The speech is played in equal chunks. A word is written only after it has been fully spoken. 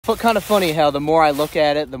Kind of funny how the more I look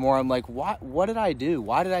at it, the more I'm like, what did I do?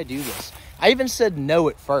 Why did I do this? I even said no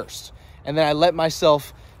at first, and then I let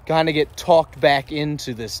myself kind of get talked back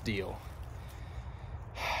into this deal.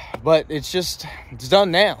 But it's done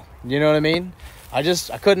now. You know what I mean? I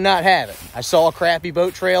could not have it. I saw a crappy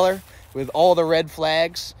boat trailer with all the red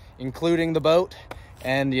flags, including the boat,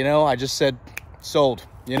 and, you know, I just said, sold.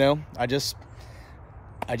 You know, I just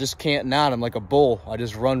can't not. I'm like a bull. I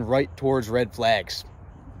just run right towards red flags.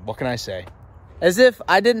 What can I say? As if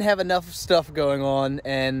I didn't have enough stuff going on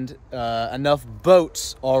and enough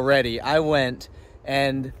boats already, I went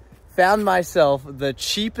and found myself the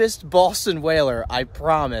cheapest Boston Whaler, I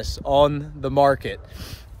promise, on the market.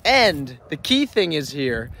 And the key thing is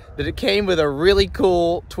here that it came with a really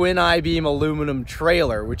cool twin I-beam aluminum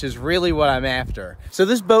trailer, which is really what I'm after. So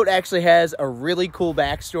this boat actually has a really cool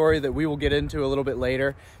backstory that we will get into a little bit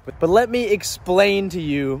later. But let me explain to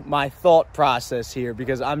you my thought process here,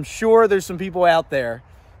 because I'm sure there's some people out there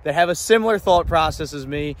that have a similar thought process as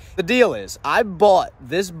me. The deal is, I bought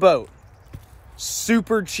this boat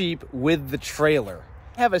super cheap with the trailer.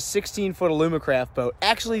 I have a 16-foot Alumacraft boat,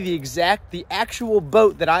 actually the actual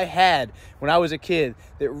boat that I had when I was a kid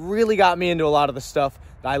that really got me into a lot of the stuff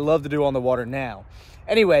that I love to do on the water now.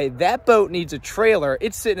 Anyway, that boat needs a trailer.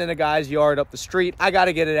 It's sitting in a guy's yard up the street. I got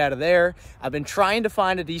to get it out of there. I've been trying to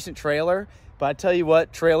find a decent trailer, but I tell you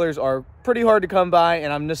what, trailers are pretty hard to come by,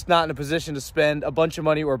 and I'm just not in a position to spend a bunch of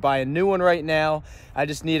money or buy a new one right now. I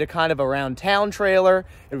just need a kind of around town trailer.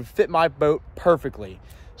 It would fit my boat perfectly.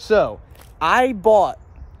 So I bought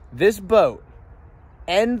this boat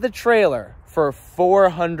and the trailer for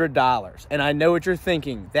 $400. And I know what you're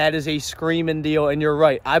thinking. That is a screaming deal, and you're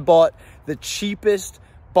right. I bought the cheapest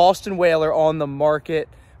Boston Whaler on the market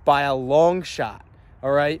by a long shot,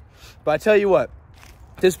 all right? But I tell you what,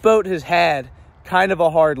 this boat has had kind of a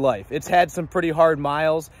hard life. It's had some pretty hard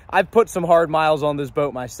miles. I've put some hard miles on this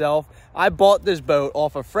boat myself. I bought this boat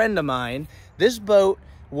off a friend of mine. This boat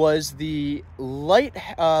was the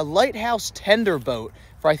lighthouse tender boat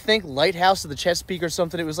for, I think, Lighthouse of the Chesapeake or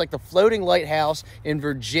something. It was like the floating lighthouse in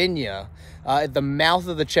Virginia at the mouth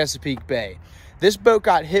of the Chesapeake Bay. This boat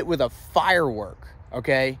got hit with a firework,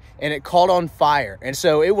 okay? And it caught on fire. And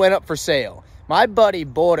so it went up for sale. My buddy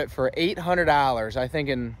bought it for $800, I think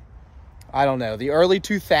in, I don't know, the early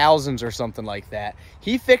 2000s or something like that.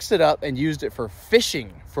 He fixed it up and used it for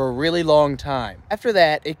fishing for a really long time. After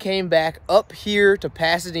that, it came back up here to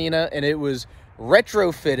Pasadena, and it was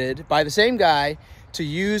retrofitted by the same guy to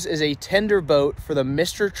use as a tender boat for the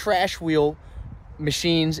Mr. Trash Wheel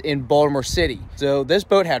machines in Baltimore City. So this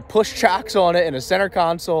boat had push chocks on it and a center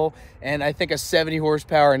console, and I think a 70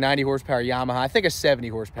 horsepower and 90 horsepower Yamaha. I think a 70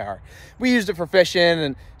 horsepower. We used it for fishing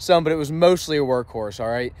and some, but it was mostly a workhorse, all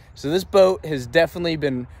right? So this boat has definitely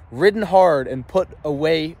been ridden hard and put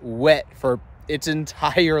away wet for its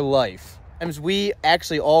entire life. We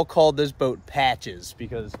actually all called this boat Patches,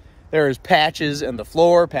 because there's patches in the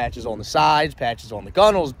floor, patches on the sides, patches on the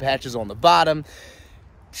gunnels, patches on the bottom.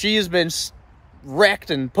 She has been wrecked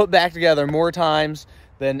and put back together more times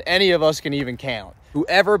than any of us can even count.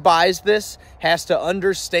 Whoever buys this has to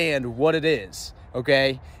understand what it is,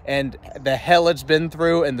 okay? And the hell it's been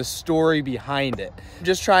through and the story behind it.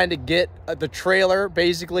 Just trying to get the trailer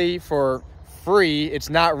basically for free. It's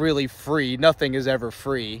not really free. Nothing is ever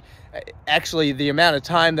free. Actually, the amount of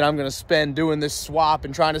time that I'm going to spend doing this swap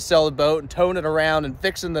and trying to sell the boat and towing it around and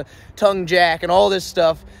fixing the tongue jack and all this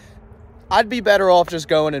stuff, I'd be better off just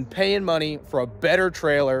going and paying money for a better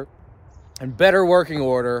trailer and better working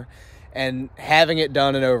order and having it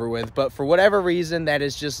done and over with. But for whatever reason, that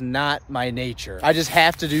is just not my nature. I just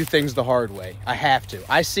have to do things the hard way. I have to.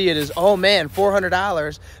 I see it as, oh man,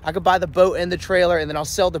 $400. I could buy the boat and the trailer, and then I'll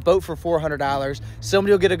sell the boat for $400.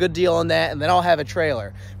 Somebody will get a good deal on that, and then I'll have a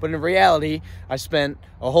trailer. But in reality, I spent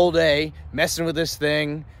a whole day messing with this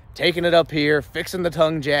thing, taking it up here, fixing the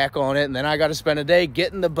tongue jack on it, and then I got to spend a day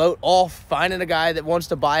getting the boat off, finding a guy that wants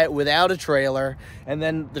to buy it without a trailer, and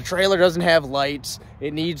then the trailer doesn't have lights.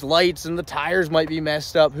 It needs lights, and the tires might be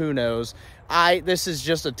messed up. Who knows? This is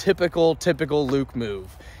just a typical Luke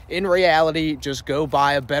move. In reality, just go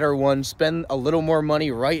buy a better one, spend a little more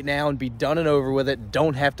money right now, and be done and over with it.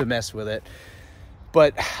 Don't have to mess with it.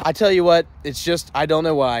 But I tell you what, it's just, I don't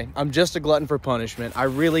know why. I'm just a glutton for punishment. I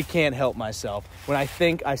really can't help myself when I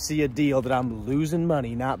think I see a deal that I'm losing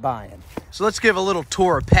money not buying. So let's give a little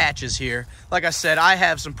tour of Patches here. Like I said, I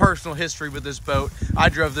have some personal history with this boat. I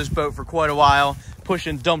drove this boat for quite a while,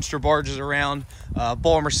 pushing dumpster barges around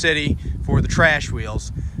Baltimore City for the trash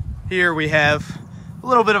wheels. Here we have a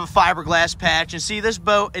little bit of a fiberglass patch. And see, this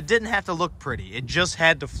boat, it didn't have to look pretty. It just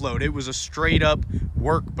had to float. It was a straight up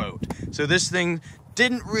work boat. So this thing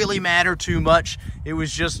didn't really matter too much. It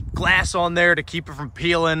was just glass on there to keep it from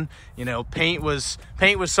peeling. You know, paint was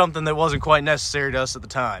something that wasn't quite necessary to us at the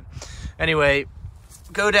time. Anyway,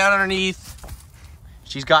 go down underneath.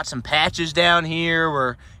 She's got some patches down here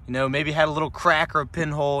where, you know, maybe had a little crack or a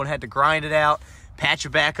pinhole and had to grind it out, patch it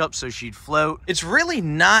back up so she'd float. It's really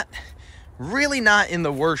not in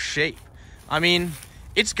the worst shape. I mean,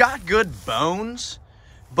 it's got good bones,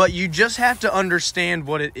 but you just have to understand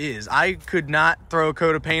what it is. I could not throw a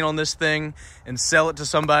coat of paint on this thing and sell it to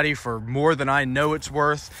somebody for more than I know it's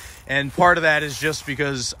worth. And part of that is just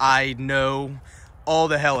because I know all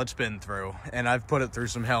the hell it's been through, and I've put it through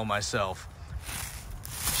some hell myself.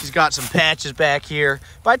 She's got some patches back here.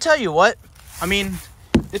 But I tell you what, I mean,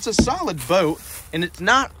 it's a solid boat, and it's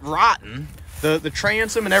not rotten. The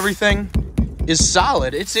transom and everything is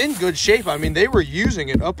solid. It's in good shape. I mean, they were using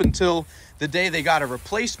it up until the day they got a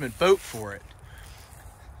replacement boat for it.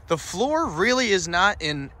 The floor really is not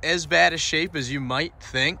in as bad a shape as you might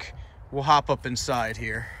think. We'll hop up inside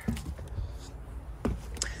here.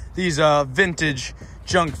 These vintage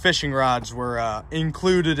junk fishing rods were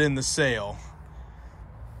included in the sale.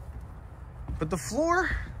 But the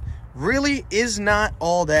floor really is not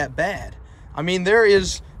all that bad. I mean, there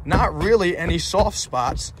is not really any soft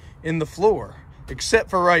spots in the floor, except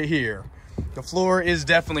for right here. The floor is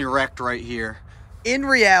definitely wrecked right here. In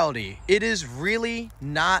reality, it is really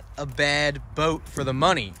not a bad boat for the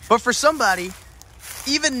money. But for somebody,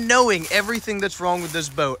 even knowing everything that's wrong with this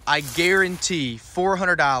boat, I guarantee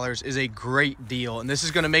 $400 is a great deal. And this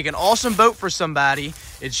is going to make an awesome boat for somebody.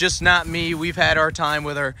 It's just not me. We've had our time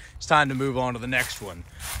with her. It's time to move on to the next one.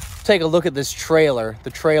 Take a look at this trailer.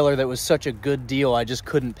 The trailer that was such a good deal, I just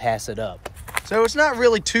couldn't pass it up. So it's not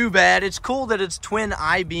really too bad. It's cool that it's twin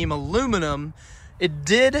I-beam aluminum. It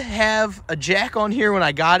did have a jack on here when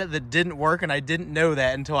I got it that didn't work, and I didn't know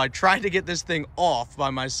that until I tried to get this thing off by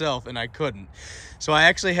myself, and I couldn't. So I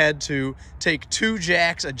actually had to take two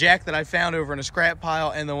jacks, a jack that I found over in a scrap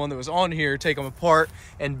pile and the one that was on here, take them apart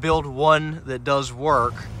and build one that does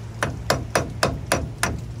work.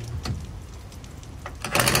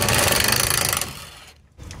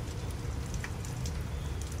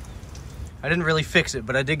 I didn't really fix it,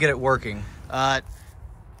 but I did get it working.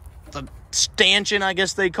 The stanchion, I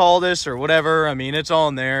guess they call this, or whatever. I mean, it's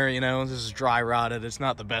on there, you know, this is dry rotted. It's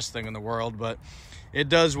not the best thing in the world, but it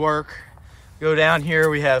does work. Go down here,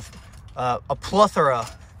 we have a plethora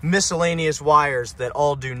miscellaneous wires that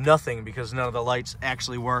all do nothing because none of the lights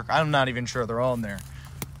actually work. I'm not even sure they're on there.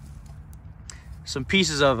 Some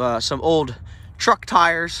pieces of some old truck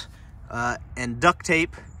tires and duct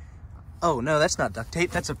tape. Oh, no, that's not duct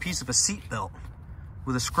tape. That's a piece of a seat belt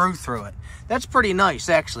with a screw through it. That's pretty nice,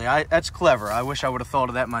 actually. That's clever. I wish I would have thought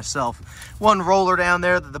of that myself. One roller down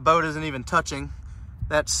there that the boat isn't even touching.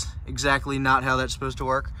 That's exactly not how that's supposed to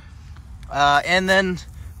work. And then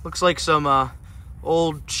looks like some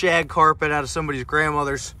old shag carpet out of somebody's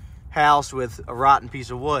grandmother's house with a rotten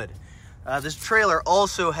piece of wood. This trailer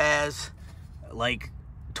also has, like,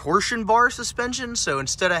 torsion bar suspension, so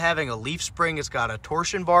instead of having a leaf spring, it's got a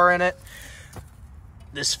torsion bar in it.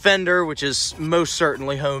 This fender, which is most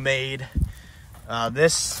certainly homemade.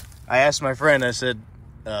 This, I asked my friend, I said,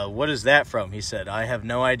 what is that from? He said, I have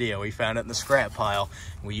no idea. We found it in the scrap pile.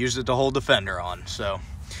 We used it to hold the fender on. So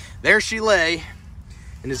there she lay,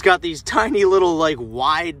 and it's got these tiny little, like,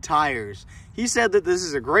 wide tires. He said that this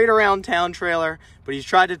is a great around town trailer, but he's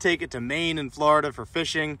tried to take it to Maine and Florida for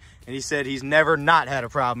fishing, and he said he's never not had a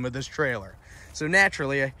problem with this trailer. So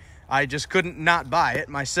naturally, I just couldn't not buy it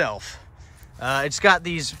myself. It's got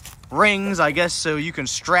these rings, I guess, so you can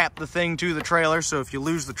strap the thing to the trailer, so if you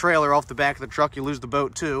lose the trailer off the back of the truck, you lose the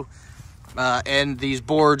boat too. And these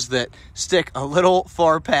boards that stick a little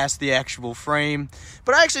far past the actual frame.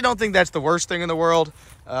 But I actually don't think that's the worst thing in the world.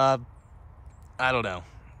 I don't know.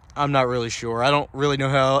 I'm not really sure. I don't really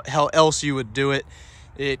know how else you would do it.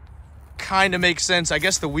 It kind of makes sense. I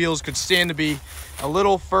guess the wheels could stand to be a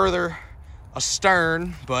little further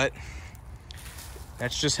astern, but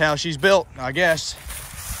that's just how she's built, I guess.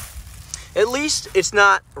 At least it's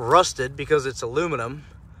not rusted because it's aluminum.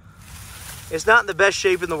 It's not in the best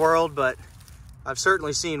shape in the world, but I've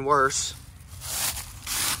certainly seen worse.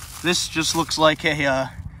 This just looks like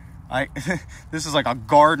a, this is like a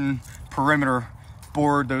garden perimeter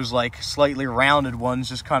board. Those like slightly rounded ones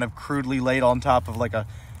just kind of crudely laid on top of like a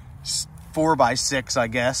 4x6, I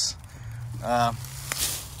guess.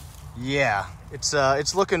 Yeah,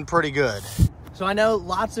 it's looking pretty good. So I know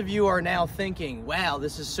lots of you are now thinking, wow,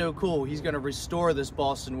 this is so cool. He's gonna restore this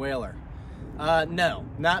Boston Whaler. No,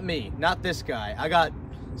 not me, not this guy. I got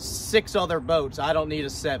 6 other boats. I don't need a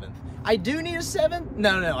 7th. I do need a 7th.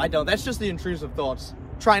 No, I don't. That's just the intrusive thoughts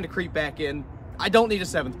trying to creep back in. I don't need a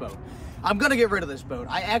 7th boat. I'm gonna get rid of this boat.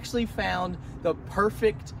 I actually found the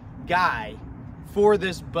perfect guy for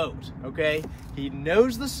this boat, okay? He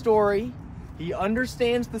knows the story. He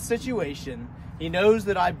understands the situation. He knows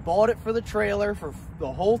that I bought it for the trailer, for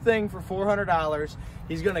the whole thing for $400.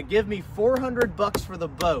 He's gonna give me $400 for the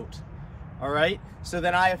boat, all right? So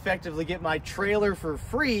then I effectively get my trailer for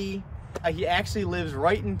free. He actually lives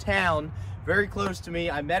right in town, very close to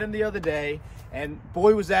me. I met him the other day, and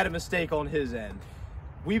boy, was that a mistake on his end.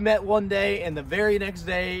 We met one day, and the very next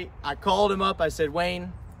day, I called him up. I said,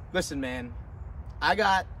 Wayne, listen, man, I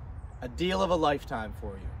got a deal of a lifetime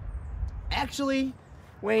for you. Actually,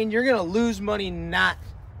 Wayne, you're gonna lose money not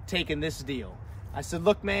taking this deal. I said,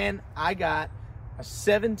 look, man, I got a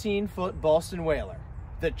 17-foot Boston Whaler,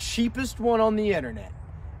 the cheapest one on the internet.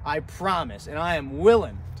 I promise, and I am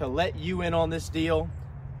willing to let you in on this deal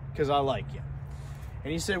because I like you.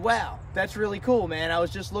 And he said, wow, that's really cool, man. I was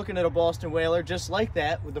just looking at a Boston Whaler just like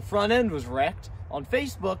that, with the front end was wrecked on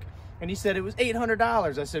Facebook, and he said it was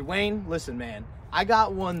 $800. I said, Wayne, listen, man, I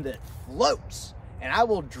got one that floats, and I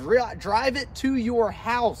will drive it to your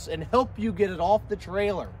house and help you get it off the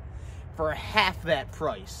trailer for half that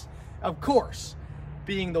price. Of course,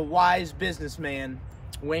 being the wise businessman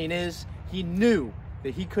Wayne is, he knew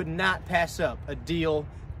that he could not pass up a deal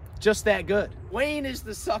just that good. Wayne is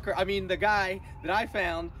the sucker, I mean the guy that I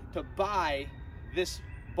found to buy this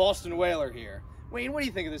Boston Whaler here. Wayne, what do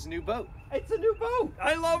you think of this new boat? It's a new boat.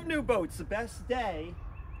 I love new boats. The best day.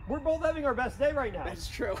 We're both having our best day right now. That's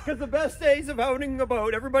true. Because the best days of owning a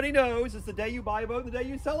boat, everybody knows, is the day you buy a boat and the day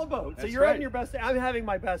you sell a boat. That's so you're right. having your best day. I'm having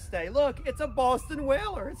my best day. Look, it's a Boston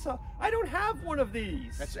Whaler. I don't have one of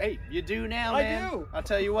these. Hey, you do now, I man. do. I'll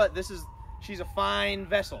tell you what, she's a fine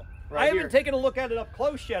vessel. Right I haven't here. taken a look at it up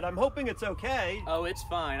close yet. I'm hoping it's okay. Oh, it's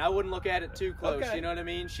fine. I wouldn't look at it too close. Okay. You know what I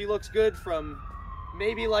mean? She looks good from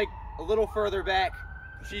maybe like a little further back.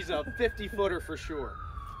 She's a 50-footer for sure.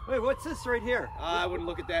 Wait, what's this right here? I wouldn't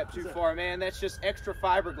look at that too far, man. That's just extra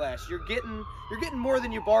fiberglass. You're getting more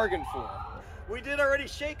than you bargained for. We did already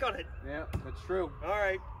shake on it. Yeah, that's true. All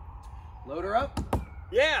right. Load her up.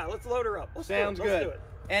 Yeah, let's load her up. Sounds good. Let's do it.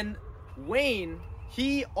 And Wayne,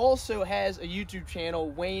 he also has a YouTube channel,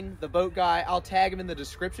 Wayne the Boat Guy. I'll tag him in the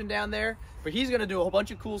description down there. But he's gonna do a whole bunch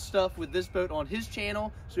of cool stuff with this boat on his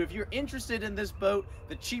channel. So if you're interested in this boat,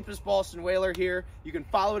 the cheapest Boston Whaler here, you can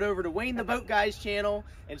follow it over to Wayne the Boat Guy's channel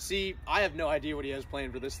and see. I have no idea what he has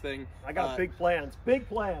planned for this thing. I got big plans. Big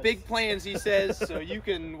plans. Big plans, he says, so you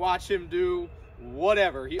can watch him do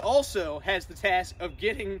whatever. He also has the task of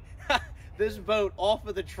getting this boat off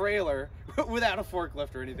of the trailer without a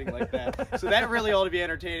forklift or anything like that. So that really ought to be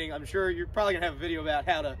entertaining. I'm sure you're probably gonna have a video about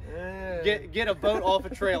how to get a boat off a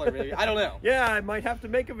trailer, maybe. I don't know. Yeah, I might have to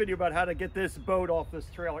make a video about how to get this boat off this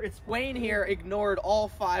trailer. Wayne here ignored all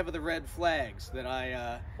 5 of the red flags that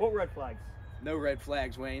I What red flags? No red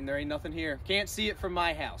flags, Wayne. There ain't nothing here. Can't see it from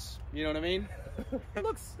my house. You know what I mean? It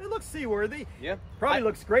looks seaworthy. Yeah. Probably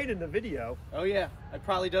looks great in the video. Oh yeah, it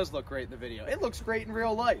probably does look great in the video. It looks great in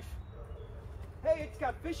real life. Hey, it's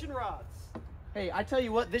got fishing rods. Hey, I tell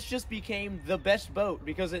you what, this just became the best boat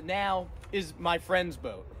because it now is my friend's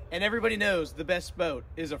boat. And everybody knows the best boat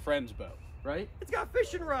is a friend's boat, right? It's got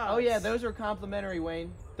fishing rods. Oh yeah, those are complimentary,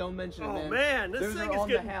 Wayne. Don't mention it, man. Oh man, this those thing are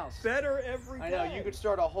is getting better every day. I know, you could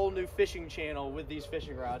start a whole new fishing channel with these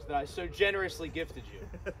fishing rods that I so generously gifted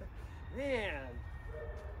you. Man,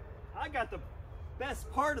 I got the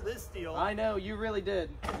best part of this deal. I know, you really did,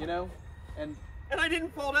 you know? And I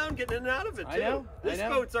didn't fall down getting in and out of it, too. I know. This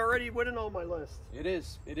boat's already winning on my list. It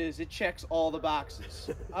is. It is. It checks all the boxes.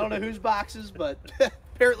 I don't know whose boxes, but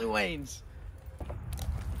apparently Wayne's.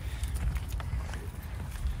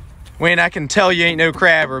 Wayne, I can tell you ain't no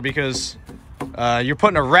crabber because you're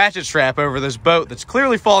putting a ratchet strap over this boat that's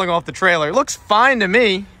clearly falling off the trailer. It looks fine to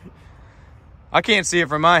me. I can't see it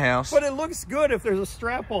from my house. But it looks good if there's a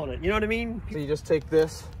strap on it. You know what I mean? So you just take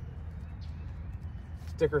this,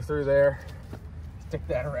 stick her through there, stick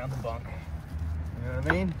that around the bunk. You know what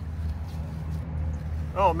I mean?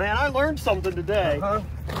 Oh man, I learned something today. There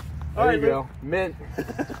All you go. Mint.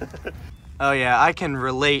 Oh yeah, I can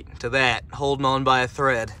relate to that, holding on by a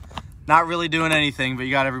thread. Not really doing anything, but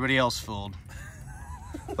you got everybody else fooled.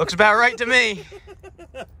 Looks about right to me.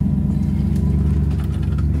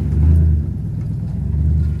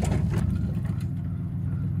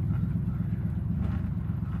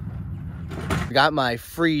 I got my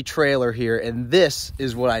free trailer here, and this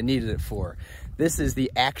is what I needed it for. This is the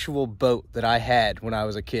actual boat that I had when I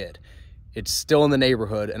was a kid. It's still in the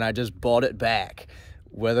neighborhood, and I just bought it back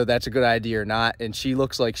whether that's a good idea or not. And she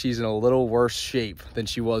looks like she's in a little worse shape than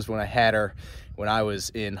she was when I had her when I was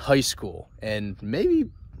in high school and maybe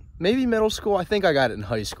middle school. I think I got it in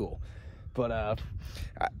high school. But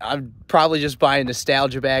I'm probably just buying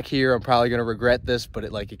nostalgia back here. I'm probably gonna regret this, but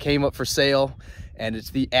it came up for sale, and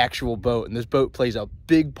it's the actual boat. And this boat plays a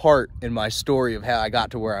big part in my story of how I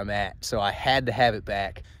got to where I'm at. So I had to have it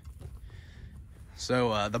back.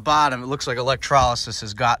 So the bottom, it looks like electrolysis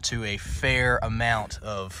has got to a fair amount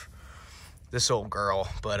of this old girl,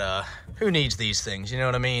 but who needs these things? You know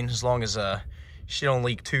what I mean? As long as she don't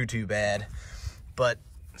leak too bad. But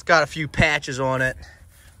it's got a few patches on it.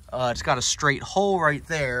 It's got a straight hole right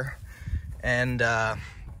there, and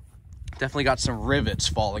definitely got some rivets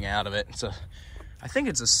falling out of it. I think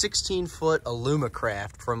it's a 16-foot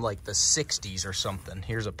Alumacraft from like the 60s or something.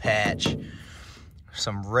 Here's a patch.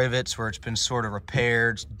 Some rivets where it's been sort of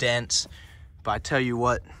repaired, dents. But I tell you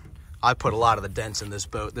what, I put a lot of the dents in this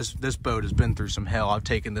boat. This boat has been through some hell. I've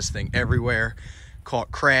taken this thing everywhere,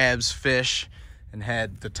 caught crabs, fish, and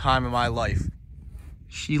had the time of my life.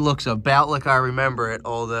 She looks about like I remember it,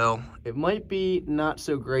 although it might be not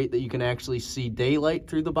so great that you can actually see daylight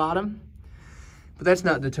through the bottom. But that's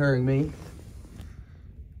not deterring me.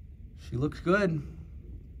 She looks good.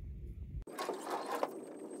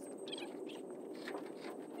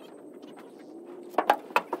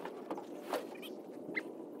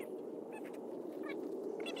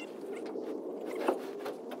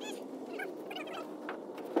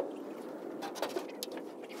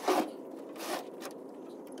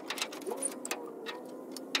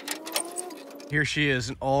 Here she is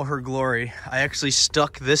in all her glory. I actually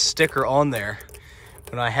stuck this sticker on there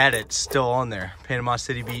when I had it still on there. Panama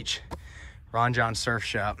City Beach, Ron Jon Surf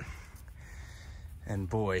Shop. And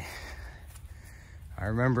boy, I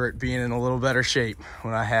remember it being in a little better shape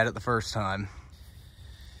when I had it the first time.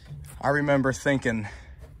 I remember thinking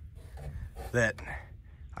that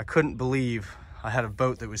I couldn't believe I had a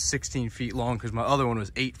boat that was 16 feet long because my other one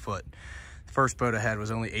was 8 foot. The first boat I had was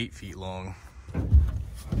only 8 feet long.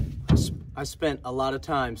 I spent a lot of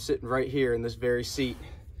time sitting right here in this very seat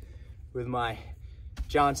with my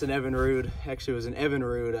Johnson Evinrude. Actually, it was an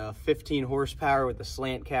Evinrude, 15 horsepower with the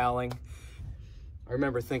slant cowling. I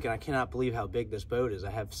remember thinking, I cannot believe how big this boat is. I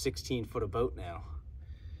have 16 foot of boat now.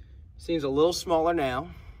 Seems a little smaller now,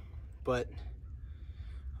 but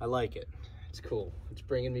I like it. It's cool. It's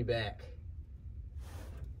bringing me back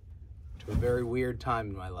to a very weird time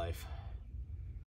in my life.